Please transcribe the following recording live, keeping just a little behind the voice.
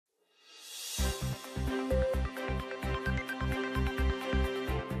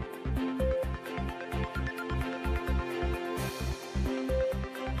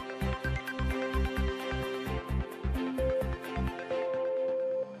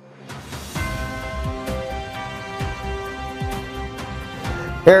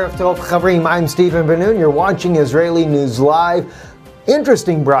Erev Tov Chavrim, I'm Stephen Ben-Nun. You're watching Israeli News Live.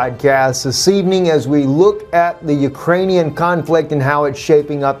 Interesting broadcast this evening as we look at the Ukrainian conflict and how it's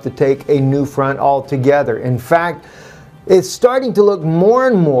shaping up to take a new front altogether. In fact, it's starting to look more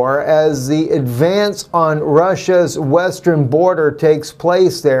and more as the advance on Russia's western border takes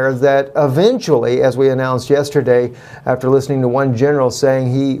place there that eventually, as we announced yesterday after listening to one general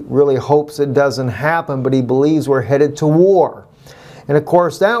saying he really hopes it doesn't happen, but he believes we're headed to war. And of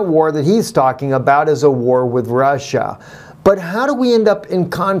course, that war that he's talking about is a war with Russia. But how do we end up in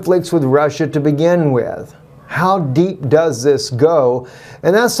conflicts with Russia to begin with? How deep does this go?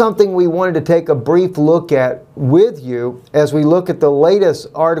 And that's something we wanted to take a brief look at with you as we look at the latest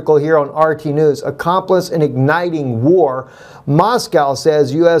article here on RT News, Accomplice in Igniting War. Moscow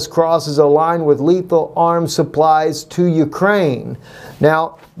says U.S. crosses a line with lethal arms supplies to Ukraine.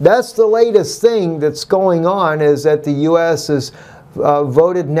 Now, that's the latest thing that's going on, is that the U.S. is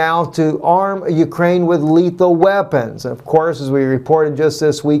voted now to arm Ukraine with lethal weapons. And of course, as we reported just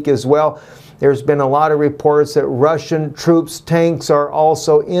this week as well, there's been a lot of reports that Russian troops, tanks are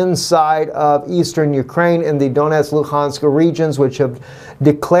also inside of eastern Ukraine in the Donetsk, Luhansk regions, which have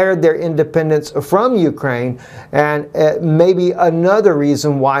declared their independence from Ukraine. And maybe another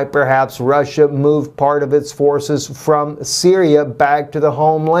reason why perhaps Russia moved part of its forces from Syria back to the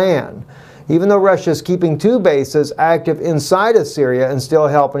homeland. Even though Russia is keeping two bases active inside of Syria and still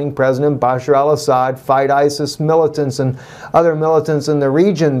helping President Bashar al-Assad fight ISIS militants and other militants in the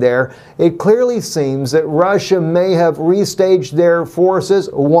region there, it clearly seems that Russia may have restaged their forces,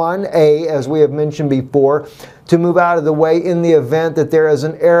 1A, as we have mentioned before, to move out of the way in the event that there is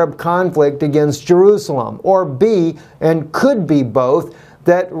an Arab conflict against Jerusalem, or B, and could be both,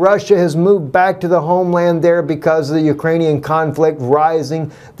 that Russia has moved back to the homeland there because of the Ukrainian conflict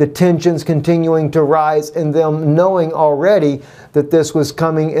rising, the tensions continuing to rise, and them knowing already that this was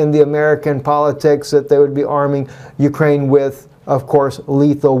coming in the American politics, that they would be arming Ukraine with, of course,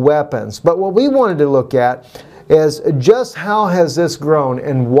 lethal weapons. But what we wanted to look at is just how has this grown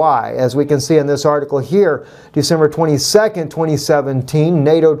and why. As we can see in this article here, December 22nd, 2017,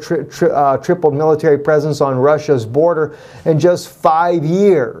 NATO tripled military presence on Russia's border in just 5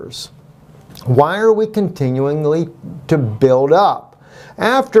 years. Why are we continually to build up?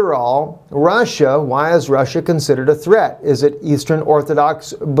 After all, Russia, why is Russia considered a threat? Is it Eastern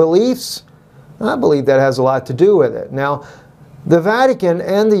Orthodox beliefs? I believe that has a lot to do with it. Now, the Vatican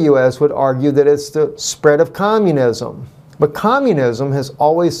and the U.S. would argue that it's the spread of communism. But communism has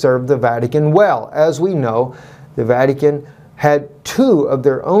always served the Vatican well. As we know, the Vatican had two of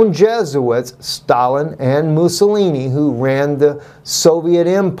their own Jesuits, Stalin and Mussolini, who ran the Soviet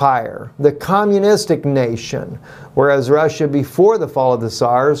Empire, the communistic nation, whereas Russia, before the fall of the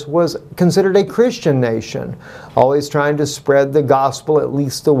Tsars, was considered a Christian nation, always trying to spread the gospel at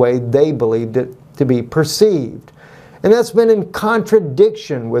least the way they believed it to be perceived. And that's been in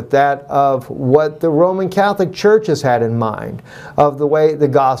contradiction with that of what the Roman Catholic Church has had in mind, of the way the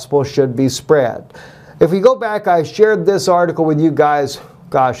gospel should be spread. If we go back, I shared this article with you guys,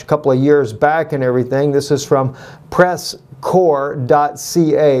 gosh, a couple of years back and everything. This is from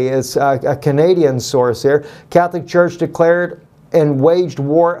presscorps.ca. It's a Canadian source here. Catholic Church declared and waged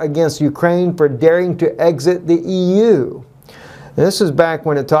war against Ukraine for daring to exit the EU. This is back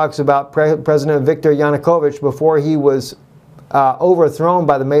when it talks about President Viktor Yanukovych before he was overthrown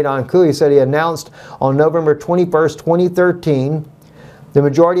by the Maidan coup. He said he announced on November 21st, 2013, the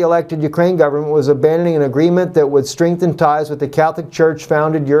majority-elected Ukraine government was abandoning an agreement that would strengthen ties with the Catholic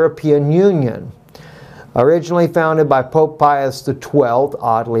Church-founded European Union. Originally founded by Pope Pius XII,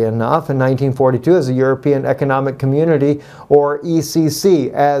 oddly enough, in 1942 as the European Economic Community, or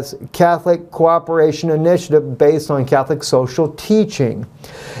ECC, as Catholic Cooperation Initiative based on Catholic social teaching,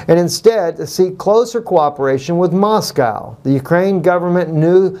 and instead to seek closer cooperation with Moscow. The Ukraine government's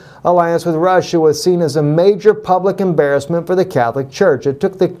new alliance with Russia was seen as a major public embarrassment for the Catholic Church. It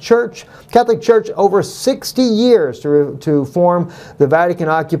took the Catholic Church over 60 years to form the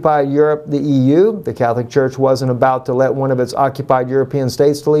Vatican-occupied Europe, the EU. The Catholic Church wasn't about to let one of its occupied European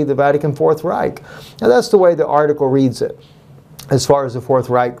states to lead the Vatican Fourth Reich. Now that's the way the article reads it, as far as the Fourth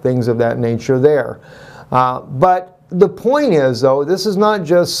Reich, things of that nature there. But the point is, though, this is not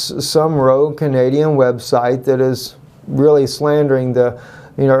just some rogue Canadian website that is really slandering the,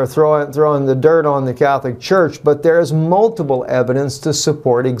 throwing the dirt on the Catholic Church, but there is multiple evidence to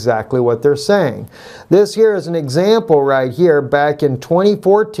support exactly what they're saying. This here is an example right here. Back in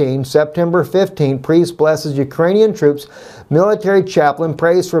 2014, September 15, priest blesses Ukrainian troops, military chaplain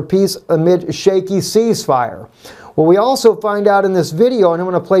prays for peace amid shaky ceasefire. Well, we also find out in this video, and I'm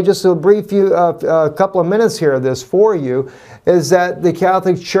going to play just a brief couple of minutes here of this for you, is that the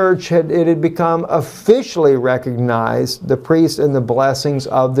Catholic Church had become officially recognized the priests and the blessings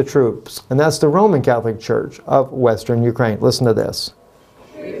of the troops. And that's the Roman Catholic Church of Western Ukraine. Listen to this.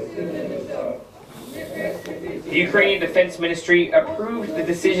 The Ukrainian Defense Ministry approved the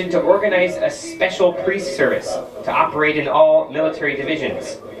decision to organize a special priest service to operate in all military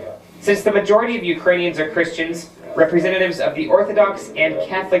divisions. Since the majority of Ukrainians are Christians, representatives of the Orthodox and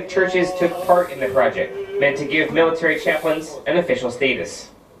Catholic churches took part in the project, meant to give military chaplains an official status.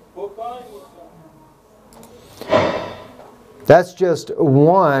 That's just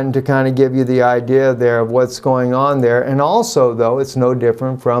one to kind of give you the idea there of what's going on there. And also, though, it's no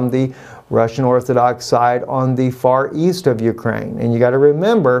different from the Russian Orthodox side on the far east of Ukraine. And you got to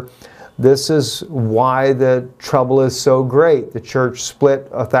remember, this is why the trouble is so great. The church split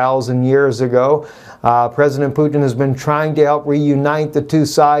 1,000 years ago. President Putin has been trying to help reunite the two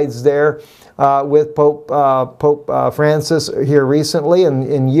sides there with Pope Francis here recently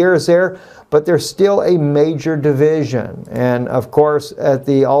in years there. But there's still a major division. And of course,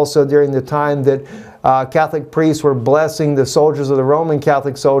 also during the time that Catholic priests were blessing the soldiers of the Roman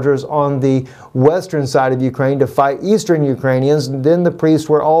Catholic soldiers on the western side of Ukraine to fight Eastern Ukrainians, and then the priests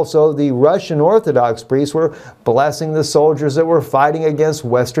were also, the Russian Orthodox priests were blessing the soldiers that were fighting against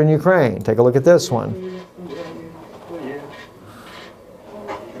Western Ukraine. Take a look at this one.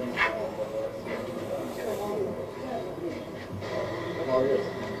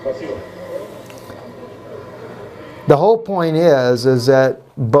 The whole point is that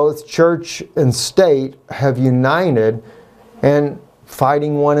both church and state have united and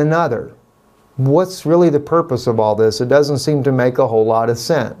fighting one another. What's really the purpose of all this? It doesn't seem to make a whole lot of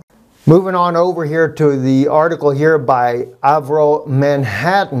sense. Moving on over here to the article here by Avro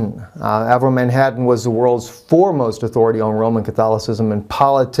Manhattan. Avro Manhattan was the world's foremost authority on Roman Catholicism and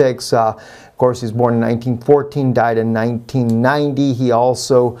politics. Of course, he was born in 1914, died in 1990. He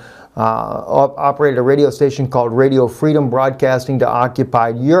also operated a radio station called Radio Freedom, broadcasting to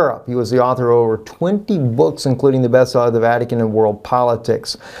occupied Europe. He was the author of over 20 books, including the bestseller The Vatican and World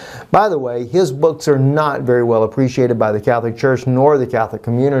Politics. By the way, his books are not very well appreciated by the Catholic Church nor the Catholic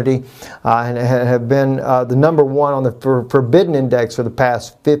community, and have been the #1 on the Forbidden Index for the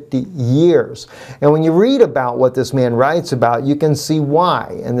past 50 years. And when you read about what this man writes about, you can see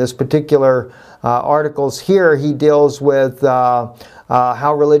why. In this particular articles here, he deals with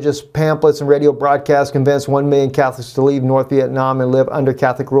how religious pamphlets and radio broadcasts convinced 1 million Catholics to leave North Vietnam and live under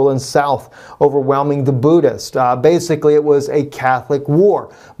Catholic rule in South, overwhelming the Buddhists. Basically, it was a Catholic war,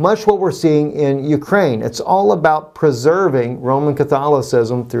 much what we're seeing in Ukraine. It's all about preserving Roman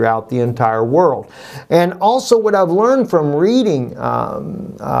Catholicism throughout the entire world. And also what I've learned from reading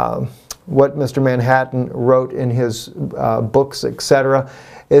what Mr. Manhattan wrote in his books, etc.,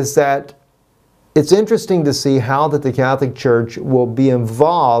 is that it's interesting to see how that the Catholic Church will be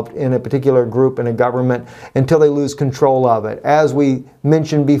involved in a particular group in a government until they lose control of it. As we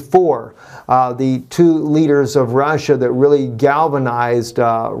mentioned before, the two leaders of Russia that really galvanized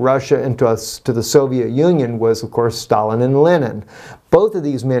Russia to the Soviet Union was, of course, Stalin and Lenin. Both of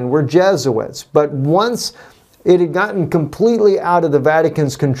these men were Jesuits, but once it had gotten completely out of the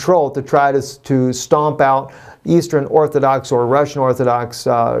Vatican's control to try to stomp out Eastern Orthodox or Russian Orthodox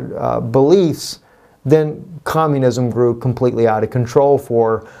beliefs, then communism grew completely out of control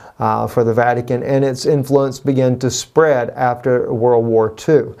for the Vatican, and its influence began to spread after World War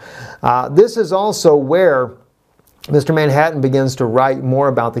II. This is also where Mr. Manhattan begins to write more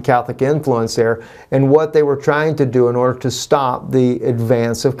about the Catholic influence there and what they were trying to do in order to stop the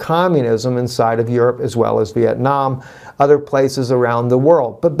advance of communism inside of Europe as well as Vietnam, other places around the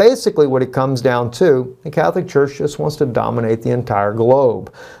world. But basically what it comes down to, the Catholic Church just wants to dominate the entire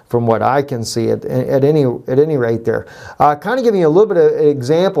globe, from what I can see at any rate there. Kind of giving you a little bit of an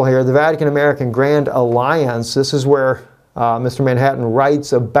example here, the Vatican-American Grand Alliance. This is where Mr. Manhattan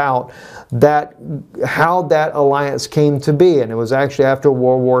writes about how that alliance came to be, and it was actually after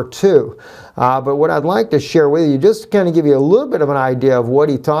World War II. But what I'd like to share with you, just to kind of give you a little bit of an idea of what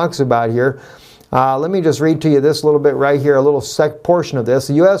he talks about here, let me just read to you this little bit right here, a little portion of this.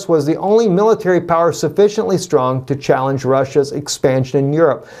 The U.S. was the only military power sufficiently strong to challenge Russia's expansion in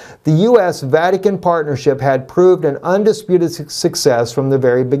Europe. The U.S.-Vatican partnership had proved an undisputed success from the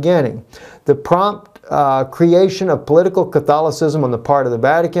very beginning. The prompt creation of political Catholicism on the part of the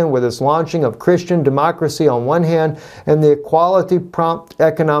Vatican, with its launching of Christian democracy on one hand, and the equality prompt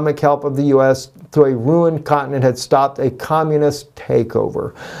economic help of the U.S. to a ruined continent had stopped a communist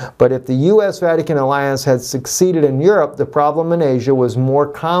takeover. But if the U.S.-Vatican alliance had succeeded in Europe, the problem in Asia was more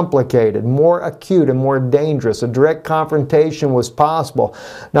complicated, more acute, and more dangerous. A direct confrontation was possible,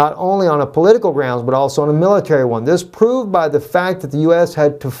 not only on a political grounds, but also on a military one. This proved by the fact that the U.S.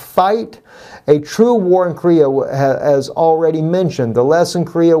 had to fight a true war in Korea, as already mentioned. The lesson in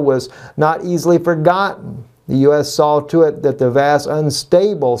Korea was not easily forgotten. The U.S. saw to it that the vast,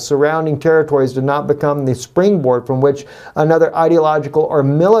 unstable surrounding territories did not become the springboard from which another ideological or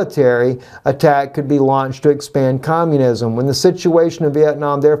military attack could be launched to expand communism. When the situation in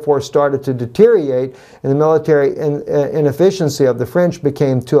Vietnam therefore started to deteriorate and the military inefficiency of the French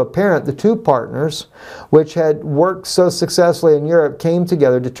became too apparent, the two partners, which had worked so successfully in Europe, came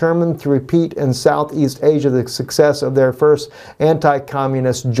together determined to repeat in Southeast Asia the success of their first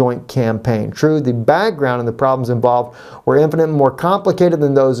anti-communist joint campaign. True, the background and the problems involved were infinitely more complicated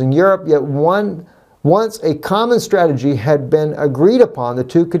than those in Europe, yet once a common strategy had been agreed upon, the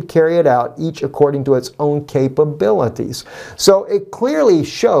two could carry it out, each according to its own capabilities. So it clearly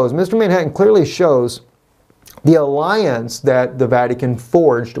shows, Mr. Manhattan clearly shows the alliance that the Vatican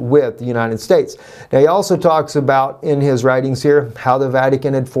forged with the United States. Now, he also talks about in his writings here how the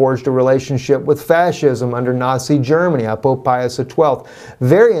Vatican had forged a relationship with fascism under Nazi Germany. Pope Pius XII,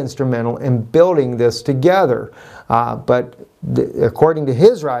 very instrumental in building this together. But according to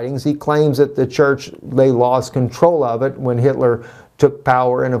his writings, he claims that the church, they lost control of it when Hitler took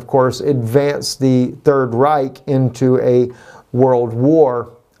power and, of course, advanced the Third Reich into a world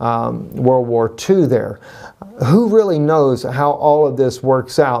war. World War II there. Who really knows how all of this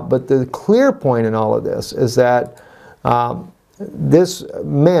works out? But the clear point in all of this is that this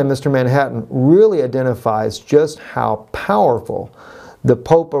man, Mr. Manhattan, really identifies just how powerful the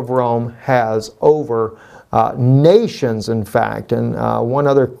Pope of Rome has over nations, in fact. And one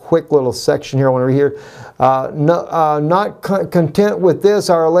other quick little section here I want to read here. Not content with this,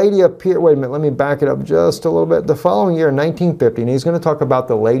 Our Lady appeared, wait a minute, let me back it up just a little bit. The following year, in 1950, and he's going to talk about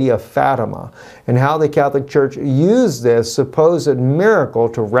the Lady of Fatima and how the Catholic Church used this supposed miracle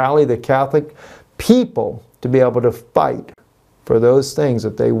to rally the Catholic people to be able to fight for those things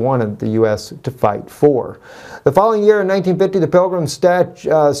that they wanted the U.S. to fight for. The following year, in 1950, the pilgrim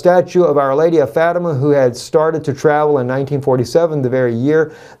statue of Our Lady of Fatima, who had started to travel in 1947, the very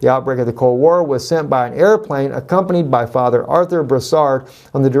year the outbreak of the Cold War, was sent by an airplane accompanied by Father Arthur Broussard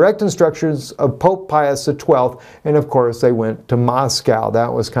on the direct instructions of Pope Pius XII, and of course they went to Moscow.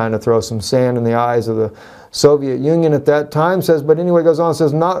 That was kind of throw some sand in the eyes of the Soviet Union at that time. Says, but anyway, goes on,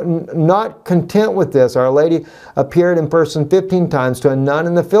 says, not content with this, Our Lady appeared in person 15 times to a nun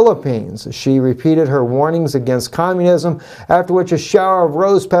in the Philippines. She repeated her warnings against communism, after which a shower of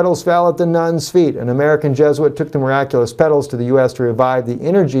rose petals fell at the nun's feet. An American Jesuit took the miraculous petals to the U.S. to revive the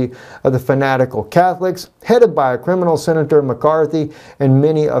energy of the fanatical Catholics, headed by a criminal Senator McCarthy and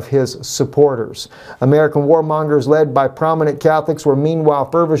many of his supporters. American warmongers led by prominent Catholics were meanwhile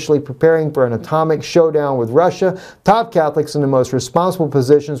feverishly preparing for an atomic showdown with Russia. Top Catholics in the most responsible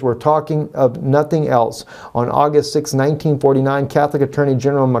positions were talking of nothing else. On August 6, 1949, Catholic Attorney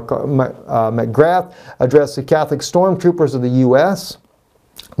General McGrath addressed the Catholic stormtroopers of the U.S.,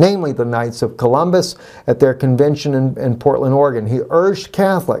 namely the Knights of Columbus, at their convention in Portland, Oregon. He urged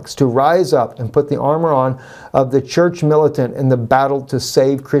Catholics to rise up and put the armor on of the church militant in the battle to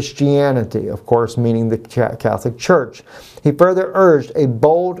save Christianity, of course, meaning the Catholic Church. He further urged a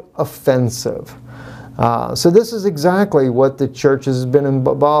bold offensive. So this is exactly what the church has been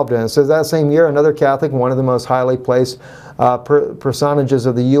involved in. So that same year, another Catholic, one of the most highly placed personages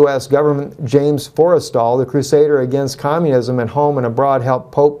of the U.S. government, James Forrestal, the crusader against communism at home and abroad,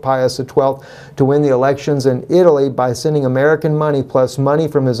 helped Pope Pius XII to win the elections in Italy by sending American money plus money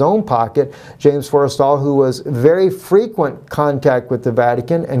from his own pocket. James Forrestal, who was very frequent contact with the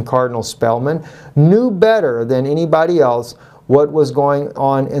Vatican and Cardinal Spellman, knew better than anybody else what was going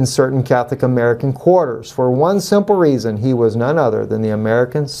on in certain Catholic American quarters. For one simple reason, he was none other than the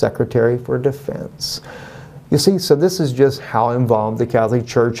American Secretary for Defense. You see, so this is just how involved the Catholic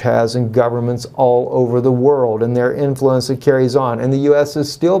Church has in governments all over the world, and their influence it carries on. And the U.S.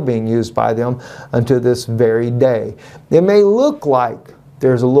 is still being used by them unto this very day. It may look like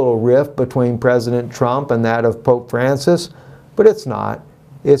there's a little rift between President Trump and that of Pope Francis, but it's not.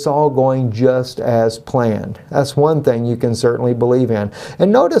 It's all going just as planned. That's one thing you can certainly believe in.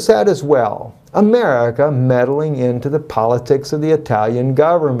 And notice that as well. America meddling into the politics of the Italian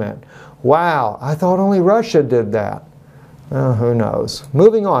government. Wow, I thought only Russia did that. Who knows?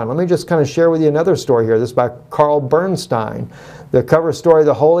 Moving on, let me just kind of share with you another story here. This is by Carl Bernstein. The cover story,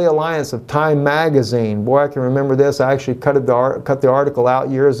 The Holy Alliance of Time Magazine. Boy, I can remember this. I actually cut the article out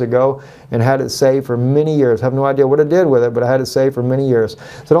years ago and had it saved for many years. I have no idea what I did with it, but I had it saved for many years.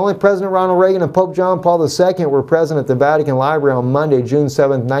 So only President Ronald Reagan and Pope John Paul II were present at the Vatican Library on Monday, June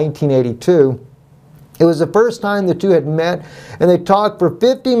 7, 1982. It was the first time the two had met, and they talked for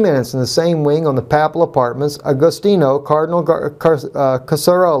 50 minutes in the same wing on the papal apartments. Agostino, Cardinal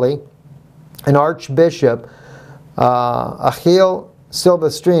Casaroli, and Archbishop Achille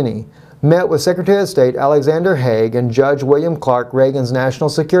Silvestrini met with Secretary of State Alexander Haig and Judge William Clark, Reagan's national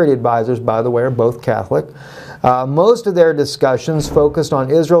security advisors, by the way, are both Catholic. Most of their discussions focused on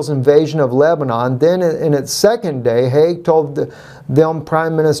Israel's invasion of Lebanon. Then, in its second day, Haig told them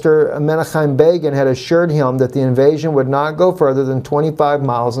Prime Minister Menachem Begin had assured him that the invasion would not go further than 25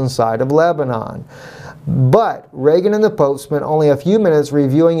 miles inside of Lebanon. But Reagan and the Pope spent only a few minutes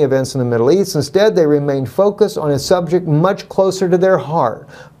reviewing events in the Middle East. Instead, they remained focused on a subject much closer to their heart,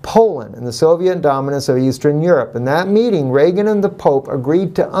 Poland and the Soviet dominance of Eastern Europe. In that meeting, Reagan and the Pope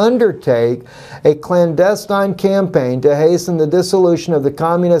agreed to undertake a clandestine campaign to hasten the dissolution of the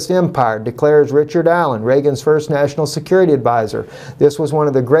communist empire, declares Richard Allen, Reagan's first national security advisor. This was one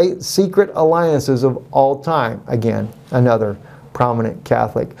of the great secret alliances of all time. Again, another prominent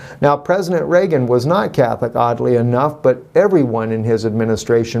Catholic. Now, President Reagan was not Catholic, oddly enough, but everyone in his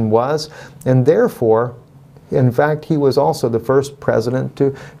administration was, and therefore, in fact, he was also the first president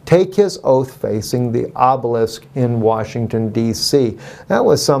to take his oath facing the obelisk in Washington, D.C. That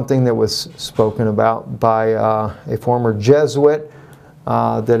was something that was spoken about by a former Jesuit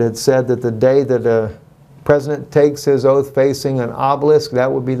that had said that the day that a president takes his oath facing an obelisk, that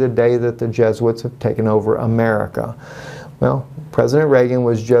would be the day that the Jesuits have taken over America. Well, President Reagan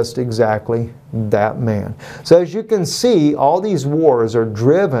was just exactly that man. So as you can see, all these wars are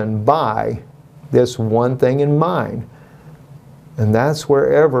driven by this one thing in mind. And that's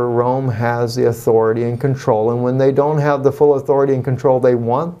wherever Rome has the authority and control. And when they don't have the full authority and control they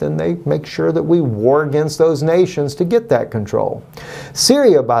want, then they make sure that we war against those nations to get that control.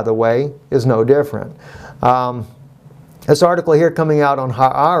 Syria, by the way, is no different. This article here coming out on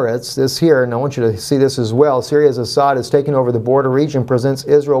Haaretz, this here, and I want you to see this as well. Syria's Assad has taken over the border region, presents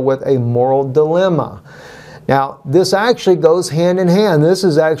Israel with a moral dilemma. Now, this actually goes hand in hand. This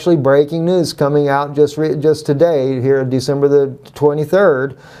is actually breaking news coming out just today, here December the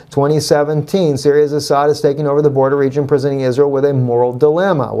 23rd, 2017. Syria's Assad is taking over the border region, presenting Israel with a moral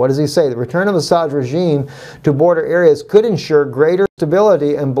dilemma. What does he say? The return of Assad's regime to border areas could ensure greater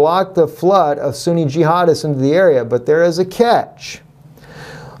stability and block the flood of Sunni jihadists into the area, but there is a catch.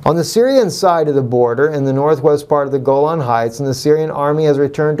 On the Syrian side of the border, in the northwest part of the Golan Heights, and the Syrian army has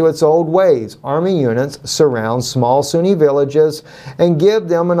returned to its old ways. Army units surround small Sunni villages and give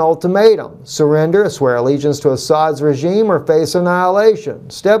them an ultimatum: surrender, swear allegiance to Assad's regime, or face annihilation.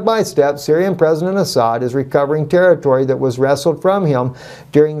 Step by step, Syrian President Assad is recovering territory that was wrestled from him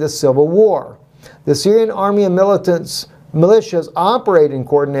during the civil war. The Syrian army and militias operate in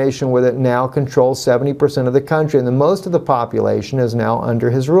coordination with it now control 70% of the country, and most of the population is now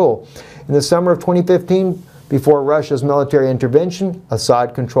under his rule. In the summer of 2015, before Russia's military intervention,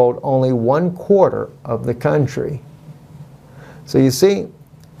 Assad controlled only 1/4 of the country. So you see,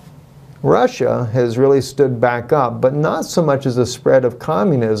 Russia has really stood back up, but not so much as a spread of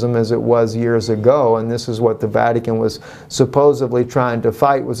communism as it was years ago, and this is what the Vatican was supposedly trying to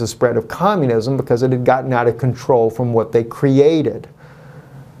fight, was a spread of communism, because it had gotten out of control from what they created.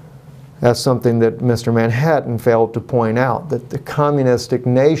 That's something that Mr. Manhattan failed to point out, that the communistic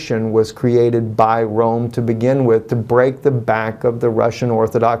nation was created by Rome to begin with to break the back of the Russian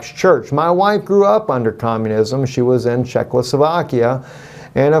Orthodox Church. My wife grew up under communism. She was in Czechoslovakia.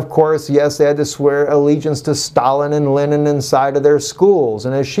 And of course, yes, they had to swear allegiance to Stalin and Lenin inside of their schools.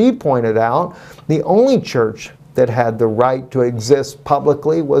 And as she pointed out, the only church that had the right to exist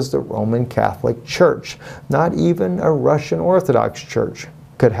publicly was the Roman Catholic Church. Not even a Russian Orthodox Church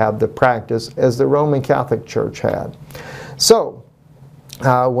could have the practice as the Roman Catholic Church had. So,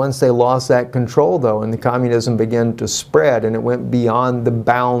 once they lost that control, though, and the communism began to spread, and it went beyond the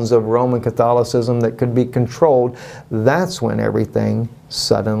bounds of Roman Catholicism that could be controlled, that's when everything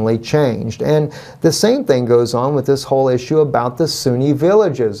suddenly changed. And the same thing goes on with this whole issue about the Sunni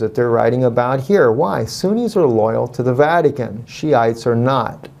villages that they're writing about here. Why? Sunnis are loyal to the Vatican. Shiites are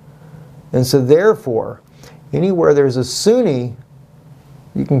not. And so therefore, anywhere there's a Sunni,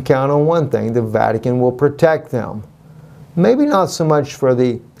 you can count on one thing: the Vatican will protect them. Maybe not so much for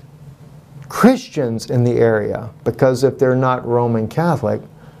the Christians in the area, because if they're not Roman Catholic,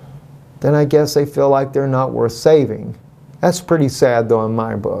 then I guess they feel like they're not worth saving. That's pretty sad, though, in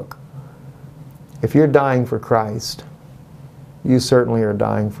my book. If you're dying for Christ, you certainly are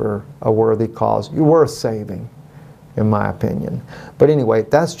dying for a worthy cause. You're worth saving, in my opinion. But anyway,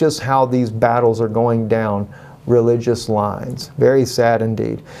 that's just how these battles are going down religious lines. Very sad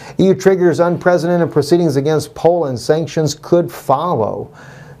indeed. EU triggers unprecedented proceedings against Poland. Sanctions could follow.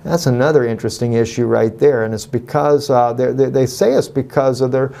 That's another interesting issue right there, and it's because they say it's because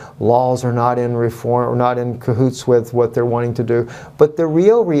of their laws are not in reform, or not in cahoots with what they're wanting to do. But the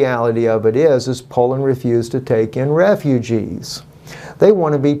real reality of it is Poland refused to take in refugees. They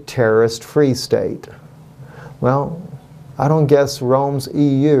want to be terrorist-free state. Well, I don't guess Rome's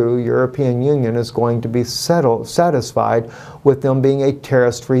EU, European Union, is going to be satisfied with them being a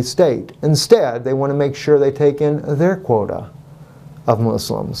terrorist-free state. Instead, they want to make sure they take in their quota of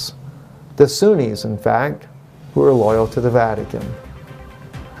Muslims. The Sunnis, in fact, who are loyal to the Vatican.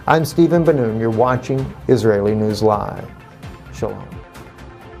 I'm Stephen Ben-Nun. You're watching Israeli News Live. Shalom.